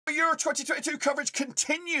Euro 2022 coverage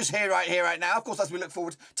continues right now. Of course, as we look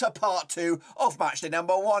forward to part 2 of Matchday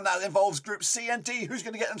number 1. That involves Group C and D. Who's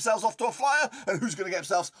going to get themselves off to a flyer and who's going to get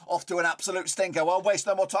themselves off to an absolute stinker? Well, waste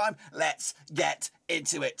no more time. Let's get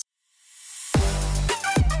into it.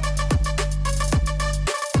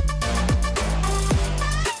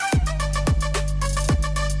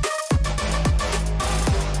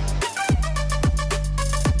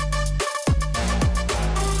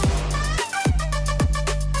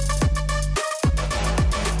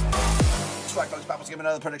 Give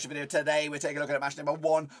another prediction video today. We're taking a look at match number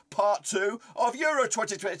 1, part 2 of Euro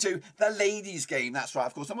 2022, the ladies' game. That's right,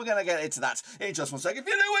 of course, and we're going to get into that in just one second. If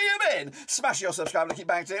you know where you've been, smash your subscribe and keep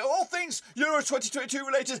banging today. All things Euro 2022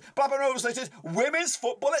 related, Blackburn Rovers related, women's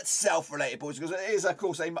football itself related, boys, because it is, of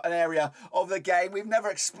course, an area of the game we've never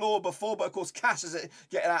explored before. But of course, Cass is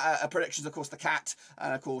getting our predictions. Of course, the cat,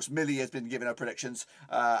 and of course, Millie has been giving her predictions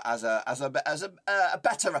as a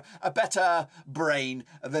better brain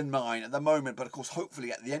than mine at the moment. But of course,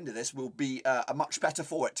 hopefully at the end of this will be a much better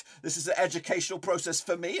for it. This is an educational process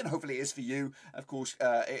for me, and hopefully it is for you. Of course,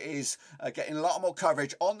 it is getting a lot more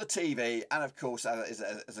coverage on the TV, and of course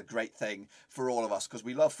is a great thing for all of us, because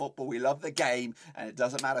we love football, we love the game, and it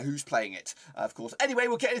doesn't matter who's playing it, of course. Anyway,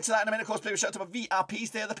 we'll get into that in a minute. Of course, please shout out to my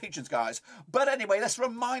VRPs, they're the patrons, guys. But anyway, let's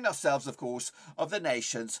remind ourselves, of course, of the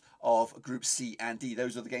nations of Group C and D.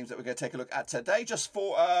 Those are the games that we're going to take a look at today. Just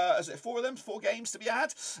four of them? 4 games to be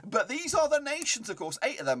had. But these are the nations, of course,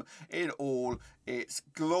 8 of them in all its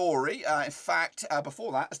glory. In fact,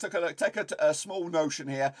 before that, let's take a small notion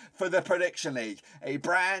here for the Prediction League. A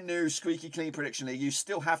brand new squeaky clean Prediction League. You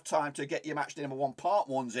still have time to get your Matchday number 1 part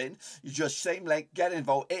 1s in. You just same link, get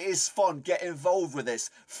involved. It is fun. Get involved with this.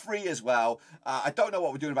 Free as well. I don't know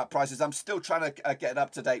what we're doing about prizes. I'm still trying to get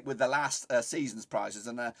up to date with the last season's prizes,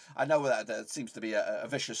 and I know that seems to be a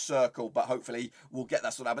vicious circle, but hopefully we'll get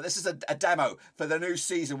that sorted out. But this is a demo for the new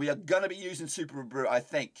season. We are going to be using Super Brew, I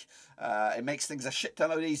think. It makes things a shit ton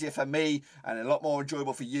load easier for me and a lot more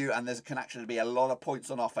enjoyable for you, and there can actually be a lot of points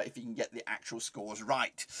on offer if you can get the actual scores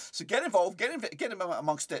right. So get involved, get in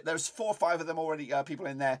amongst it. There's 4 or 5 of them already, people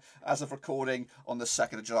in there as of recording on the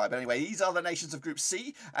 2nd of July. But anyway, these are the nations of Group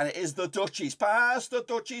C, and it is the Dutchies. Past the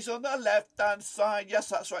Dutchies on the left-hand side. Yes,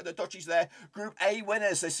 that's right, the Dutchies there. Group A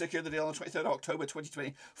winners. They secured the deal on the 23rd of October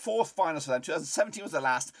 2020. 4th finals for them. 2017 was the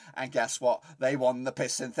last, and guess what? They won the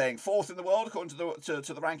pissing thing. 4th in the world according to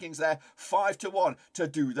the rankings there. 5-1 to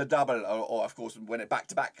do the double, or of course win it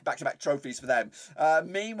back-to-back trophies for them.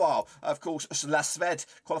 Meanwhile, of course, La Sved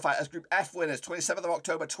qualified as Group F winners. 27th of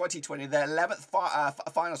October 2020, their 11th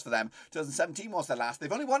finals for them. 2017 was their last.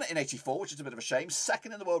 They've only won it in 84, which is a bit of a shame.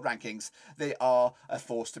 2nd in the world rankings. They are a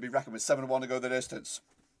force to be reckoned with. 7-1 to go the distance.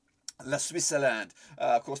 La Switzerland,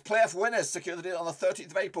 of course, playoff winners secured the deal on the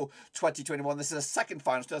 13th of April 2021. This is a 2nd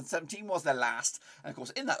final. 2017 was their last, and of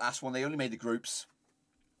course in that last one they only made the groups.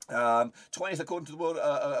 20th according to the world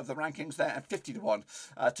of the rankings there, and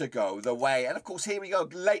 50-1 to go the way. And of course here we go,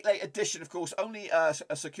 late edition, of course, only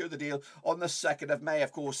secured the deal on the 2nd of May.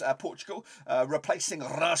 Of course, Portugal replacing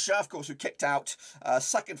Russia, of course, who kicked out.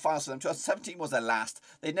 2nd final for them. 2017 was their last.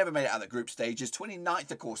 They never made it out of the group stages.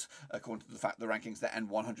 29th, of course, according to the rankings there, and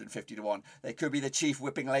 150-1. They could be the chief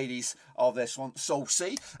whipping ladies of this one. So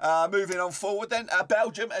see, moving on forward then,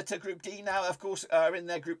 Belgium to Group D now, of course, are in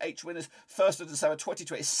their Group H winners. 1st of December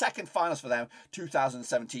 2020. 2nd finals for them.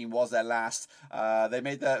 2017 was their last.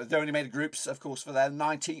 They only made the groups, of course, for their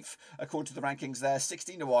 19th according to the rankings there.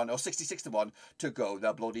 16-1 or 66-1 to go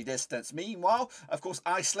the bloody distance. Meanwhile, of course,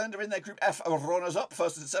 Iceland are in their Group F runners up.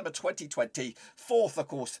 1st of December 2020. 4th, of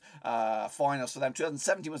course, finals for them.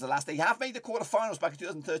 2017 was the last. They have made the quarterfinals back in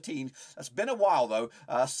 2013. That's been a while though.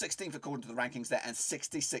 16th according to the rankings there, and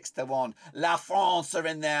 66-1. La France are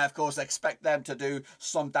in there, of course. Expect them to do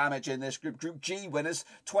some damage in this group. Group G winners.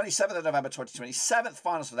 27th of November 2020, 7th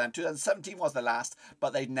finals for them. 2017 was the last,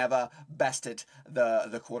 but they'd never bested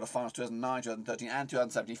the quarterfinals. 2009, 2013, and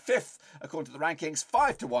 2017. 5th according to the rankings.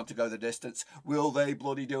 5-1 to go the distance. Will they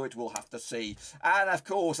bloody do it? We'll have to see. And of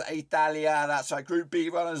course, Italia. That's right. Group B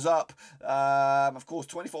runners up. Of course,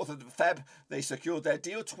 24th of Feb they secured their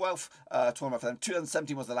deal. 12th tournament for them.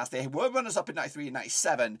 2017 was the last. They were runners up in 93 and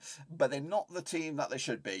 97, but they're not the team that they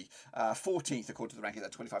should be. 14th according to the rankings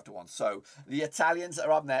at 25-1. So the Italians are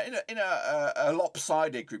better, haven't there? In a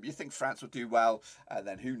lopsided group, you think France would do well, and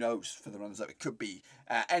then who knows for the runners-up? It could be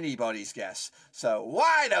anybody's guess. So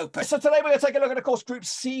wide open. So today we're going to take a look at, of course, Group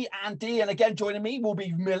C and D, and again joining me will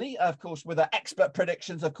be Millie, of course, with her expert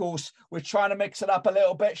predictions. Of course, we're trying to mix it up a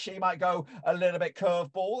little bit. She might go a little bit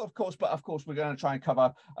curveball, of course, but of course we're going to try and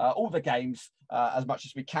cover all the games as much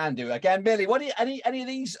as we can do. Again, Millie, what do you, any of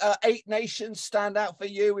these 8 nations stand out for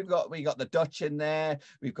you? We got the Dutch in there.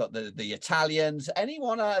 We've got the Italians. Any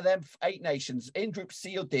one of them 8 nations in Group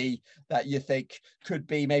C or D that you think could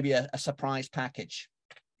be maybe a surprise package?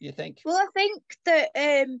 You think? Well, I think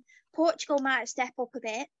that Portugal might step up a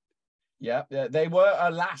bit. Yeah, they were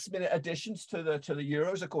last-minute additions to the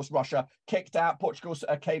Euros. Of course, Russia kicked out. Portugal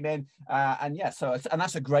came in, and yeah, and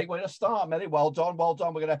that's a great way to start, Millie. Well done, well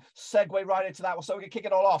done. We're going to segue right into that. So we're going to kick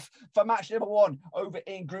it all off for match number 1 over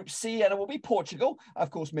in Group C, and it will be Portugal.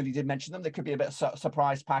 Of course, Millie did mention them. There could be a bit of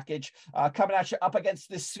surprise package coming at you up against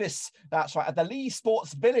the Swiss. That's right, at the Lee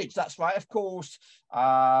Sports Village. That's right, of course.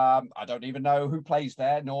 I don't even know who plays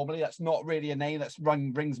there normally. That's not really a name that's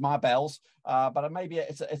rings my bells. But maybe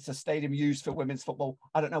it's a stadium used for women's football.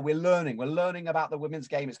 I don't know. We're learning about the women's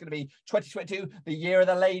game. It's going to be 2022, the year of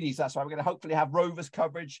the ladies. That's why we're going to hopefully have Rovers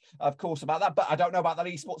coverage, of course, about that. But I don't know about the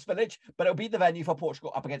Lee Sports Village, but it'll be the venue for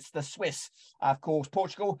Portugal up against the Swiss. Of course,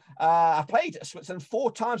 Portugal have played Switzerland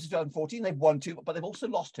 4 times in 2014. They've won 2, but they've also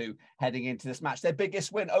lost 2 heading into this match. Their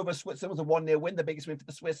biggest win over Switzerland was a 1-0 win. The biggest win for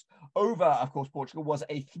the Swiss over, of course, Portugal was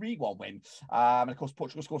a 3-1 win. And of course,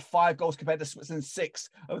 Portugal scored 5 goals compared to Switzerland 6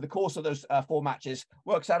 over the course of those 4 matches.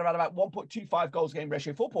 Works out around about 1.25 goals game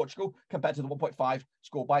ratio for Portugal compared to the 1.5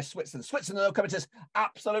 scored by Switzerland. Switzerland, though, coming to this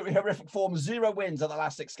absolutely horrific form. 0 wins at the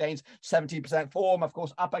last 6 games, 17% form. Of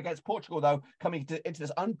course, up against Portugal, though, coming into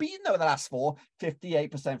this unbeaten, though, in the last 4,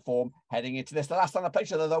 58% form heading into this. The last time they played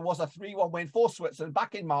each other, there was a 3-1 win for Switzerland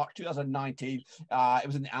back in March 2019. It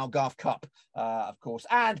was in the Algarve Cup, of course.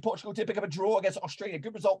 And Portugal did pick up a draw against Australia.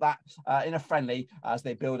 Good result that in a friendly as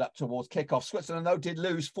they build up towards kickoff. Switzerland, though, did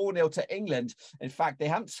lose 4-0 to England. In fact, they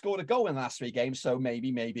haven't scored a goal in the last 3 games, so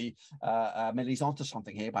maybe Millie's onto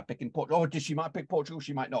something here by picking Portugal. Or she might pick Portugal,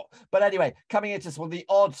 she might not. But anyway, coming into this one, the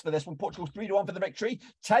odds for this one, Portugal 3-1 for the victory,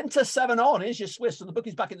 10-7 on is your Swiss. So the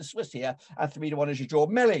bookie's back in the Swiss here, and 3-1 is your draw.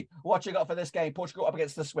 Millie, what you got for this game? Portugal up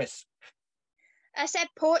against the Swiss. I said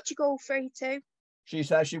Portugal 3-2. She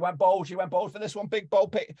says she went bold. She went bold for this one. Big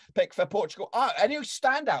bold pick for Portugal. Any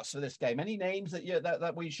standouts for this game? Any names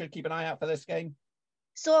that we should keep an eye out for this game?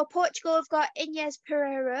 So Portugal have got Inês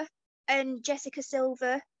Pereira and Jessica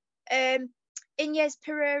Silva. Inês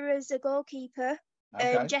Pereira's a goalkeeper,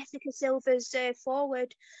 okay. and Jessica Silva's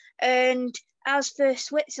forward. And as for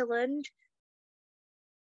Switzerland,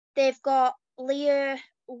 they've got Leah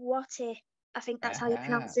Watti. I think that's how you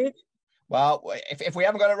pronounce it. Well, if we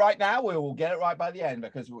haven't got it right now, we will get it right by the end,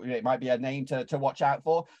 because it might be a name to watch out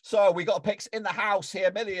for. So we got picks in the house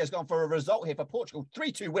here. Millie has gone for a result here for Portugal.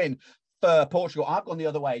 3-2 win for Portugal. I've gone the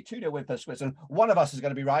other way. 2-0 win for Switzerland. One of us is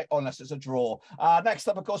going to be right, unless it's a draw. Next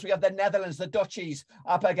up, of course, we have the Netherlands, the Dutchies,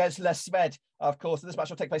 up against Les Smed. Of course, this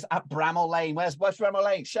match will take place at Bramall Lane. Where's Bramall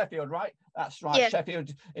Lane? Sheffield, right? That's right. Yeah.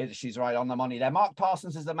 Sheffield. She's right on the money there. Mark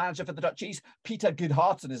Parsons is the manager for the Dutchies. Peter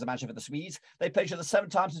Goodhartson is the manager for the Swedes. They played each other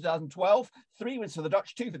 7 times in 2012. 3 wins for the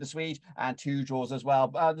Dutch, 2 for the Swede, and 2 draws as well.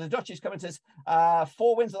 The Dutchies coming to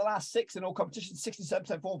 4 wins of the last 6 in all competitions,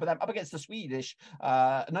 67% form for them, up against the Swedish,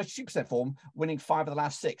 92% form, winning 5 of the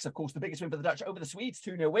last 6. Of course, the biggest win for the Dutch over the Swedes,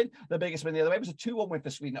 2-0 win. The biggest win the other way was a 2-1 win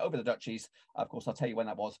for Sweden over the Dutchies. Of course, I'll tell you when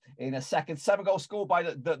that was in a second. 7 goals scored by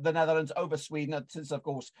the Netherlands over Sweden since, of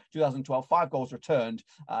course, 2012. 5 goals returned.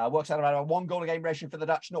 Works out around a 1 goal a game ratio for the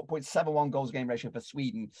Dutch, 0.71 goals a game ratio for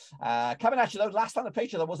Sweden. Coming at you, though, last time they played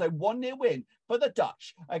each other was a 1-0 win for the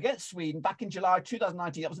Dutch against Sweden back in July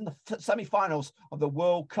 2019. That was in the semi-finals of the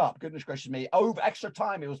World Cup. Goodness gracious me. Over extra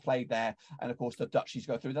time it was played there. And, of course, the Dutchies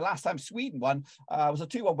go through. The last time Sweden won was a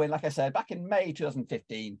 2-1 win, like I said, back in May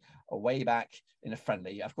 2015, way back in a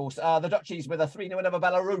friendly. Of course, the Dutchies with a 3-0 win over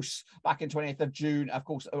Belarus back in 28th of June. Of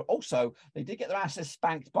course, also, they did get their asses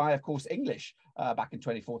spanked by, of course, English back in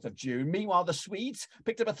 24th of June. Meanwhile, the Swedes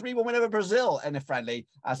picked up a 3-1 win over Brazil in a friendly,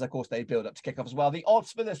 as, of course, they build up to kick off as well. The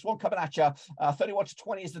odds for this one coming at you,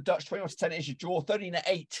 31-20 is the Dutch, 21-10 is your draw,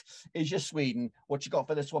 13-8 is your Sweden. What you got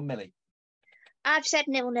for this one, Millie? I've said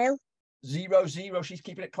 0-0. 0-0. She's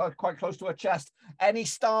keeping it quite close to her chest. Any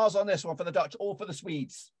stars on this one for the Dutch or for the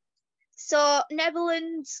Swedes? So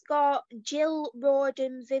Netherlands got Jill Roord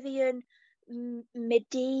and Vivian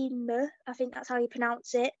Miedema. I think that's how you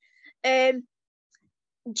pronounce it.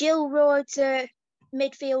 Jill Roord's a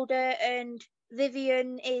midfielder and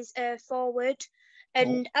Vivian is a forward.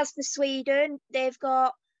 And as for Sweden, they've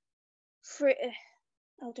got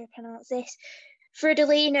how do I pronounce this?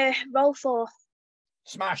 Fridolina Rolfo.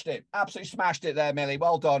 Smashed it. Absolutely smashed it there, Millie.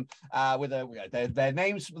 Well done. With their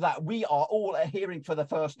names that we are all hearing for the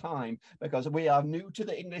first time, because we are new to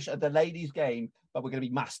the English of the ladies game, but we're going to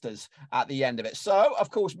be masters at the end of it. So, of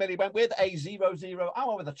course, Millie went with a 0-0. I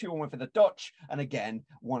went with a 2-1 for the Dutch. And again,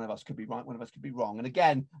 one of us could be right, one of us could be wrong. And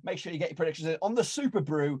again, make sure you get your predictions in on the Super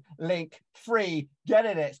Brew link, free. Get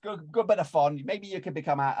in it. It's good bit of fun. Maybe you could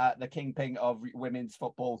become the kingpin of women's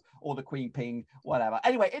football, or the queen ping, whatever.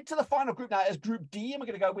 Anyway, into the final group now is Group D, and we're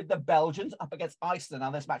going to go with the Belgians up against Iceland.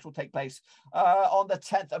 Now, this match will take place on the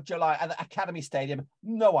 10th of July at the Academy Stadium.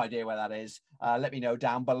 No idea where that is. Let me know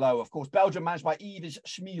down below. Of course, Belgium managed by Yves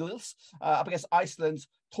Schmiels up against Iceland's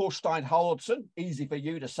Torstein Haraldsson. Easy for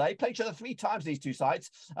you to say. Played each other 3 times, these two sides,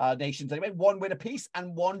 nations anyway. 1 win apiece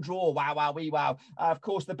and 1 draw. Wow, wow, wee, wow. Of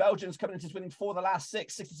course, the Belgians coming into winning 4 of the last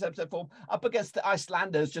 6, 67% form, up against the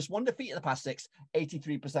Icelanders. Just 1 defeat in the past 6,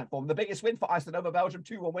 83% form. The biggest win for Iceland over Belgium,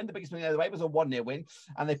 2-1 win. The biggest win the other way was a 1-0 win.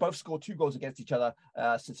 And they both scored 2 goals against each other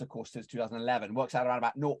since 2011. Works out around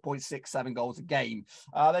about 0.67 goals a game.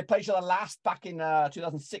 They played each other last back in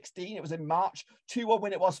 2016. It was in March. 2-1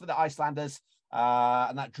 win it was for the Icelanders.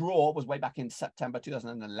 And that draw was way back in September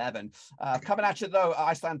 2011. Coming at you, though,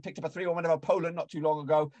 Iceland picked up a 3-1 win over Poland not too long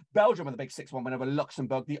ago. Belgium with a big 6-1 win over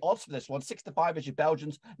Luxembourg. The odds for this one, 6-5 is your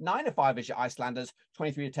Belgians, 9-5 is your Icelanders,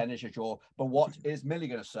 23-10 is your draw. But what is Millie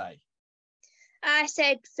going to say? I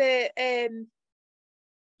said for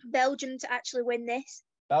Belgium to actually win this.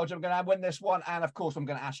 Belgium going to win this one. And, of course, I'm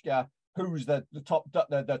going to ask you who's the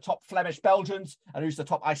top Flemish Belgians and who's the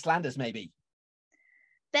top Icelanders, maybe.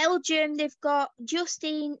 Belgium, they've got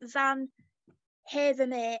Justine van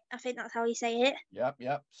Hevermeer. I think that's how you say it.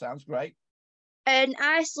 Yep. Sounds great. And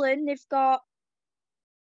Iceland, they've got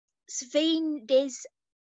Svein Diz.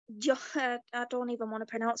 I don't even want to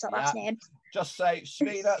pronounce that last name. Just say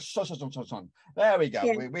Svina Sosson. There we go.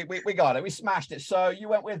 Yeah. We got it. We smashed it. So you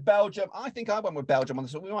went with Belgium. I think I went with Belgium on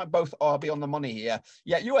this. We might both be on the money here.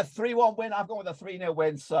 Yeah, you had 3-1 win. I've gone with a 3-0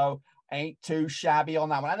 win. So ain't too shabby on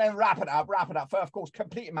that one. And then wrap it up. For, of course,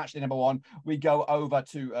 completing match day number 1, we go over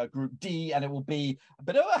to Group D, and it will be a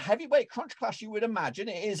bit of a heavyweight crunch clash, you would imagine.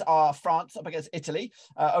 It is France up against Italy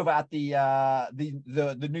over at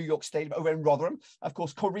the New York Stadium over in Rotherham. Of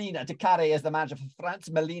course, Corina De Care is the manager for France.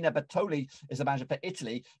 Melina Bertoli is the manager for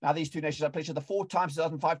Italy. Now, these two nations have played each other 4 times in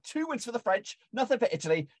 2005. 2 wins for the French, nothing for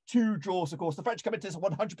Italy, 2 draws. Of course, the French come into this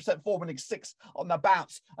 100% form, winning 6 on the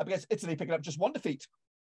bounce up against Italy, picking up just 1 defeat.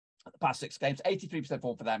 The past 6 games, 83%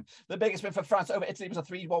 form for them. The biggest win for France over Italy was a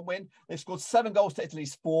 3-1 win. They've scored 7 goals to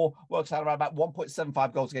Italy's 4, works out around about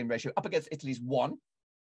 1.75 goals a game ratio, up against Italy's 1.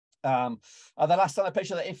 The last time they played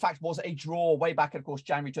each other, in fact, was a draw way back in, of course,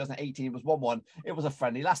 January 2018. It was 1-1. It was a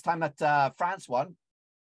friendly. Last time that France won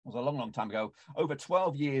was a long time ago, over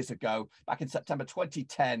 12 years ago, back in September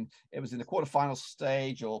 2010. It was in the quarterfinal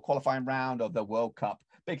stage or qualifying round of the World Cup.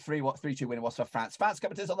 Big 3-2 win it was for France. France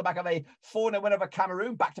coming to this on the back of a 4-0 win over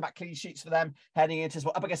Cameroon. Back-to-back clean sheets for them heading into this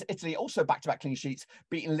one. Up against Italy, also back-to-back clean sheets,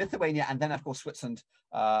 beating Lithuania and then, of course, Switzerland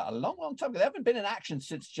a long time ago. They haven't been in action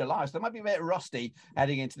since July, so they might be a bit rusty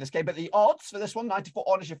heading into this game. But the odds for this one, 94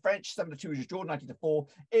 on is your French, 7-2 is your draw, 90-4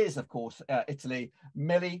 is, of course, Italy.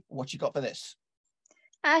 Millie, what you got for this?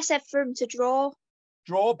 I said for him to draw.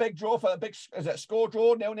 Draw, big draw for a big, is it score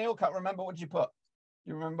draw, 0-0? Can't remember. What did you put?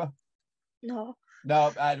 You remember? No.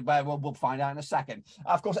 No, we'll find out in a second.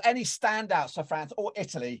 Of course, any standouts for France or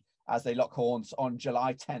Italy as they lock horns on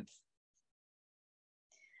July 10th?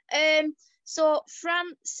 So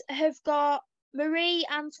France have got Marie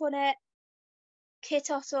Antoinette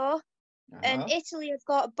Kitotto, and Italy have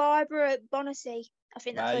got Barbara Bonassi. I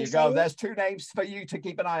think that's there you go. There's 2 names for you to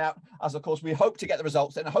keep an eye out, as of course we hope to get the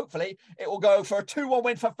results, and hopefully it will go for a 2-1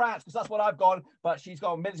 win for France, because that's what I've gone. But she's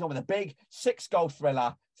gone Millie's on with a big 6-goal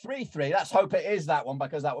thriller. 3-3. Let's hope it is that one,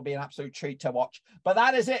 because that would be an absolute treat to watch. But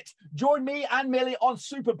that is it. Join me and Millie on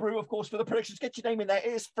Super Brew, of course, for the predictions. Get your name in there.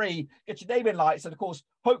 It is free. Get your name in lights. And, of course,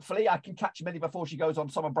 hopefully I can catch Millie before she goes on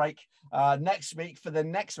summer break next week for the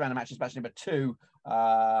next round of matches, match number 2.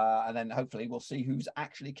 And then hopefully we'll see who's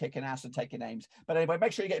actually kicking ass and taking names. But anyway,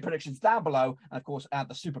 make sure you get your predictions down below. And, of course, add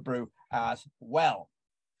the Super Brew as well.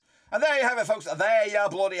 And there you have it, folks. There you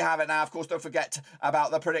bloody have it. Now, of course, don't forget about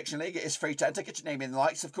the Prediction League. It is free to enter. Get your name in the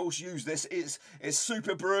likes. Of course, use this. It's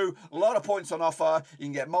Super Brew. A lot of points on offer. You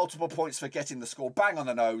can get multiple points for getting the score bang on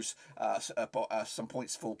the nose. Some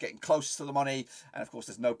points for getting close to the money. And, of course,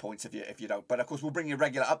 there's no points if you don't. But, of course, we'll bring you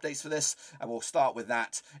regular updates for this. And we'll start with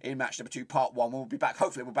that in match number 2, part 1. We'll be back.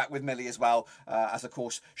 Hopefully, we're back with Millie as well. As, of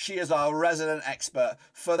course, she is our resident expert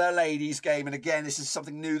for the ladies game. And, again, this is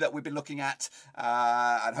something new that we've been looking at.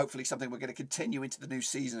 And hopefully hopefully something we're going to continue into the new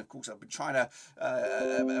season. Of course, I've been trying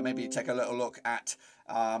to maybe take a little look at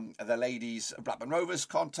the ladies Blackburn Rovers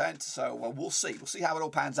content. So we'll see. We'll see how it all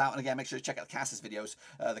pans out. And again, make sure to check out the Cass's videos,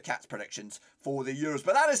 the Cats predictions for the Euros.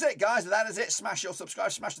 But that is it, guys. That is it. Smash your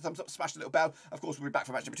subscribe, smash the thumbs up, smash the little bell. Of course, we'll be back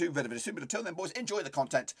for match number 2 very, very soon. But until then, boys, enjoy the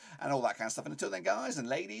content and all that kind of stuff. And until then, guys and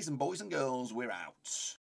ladies and boys and girls, we're out.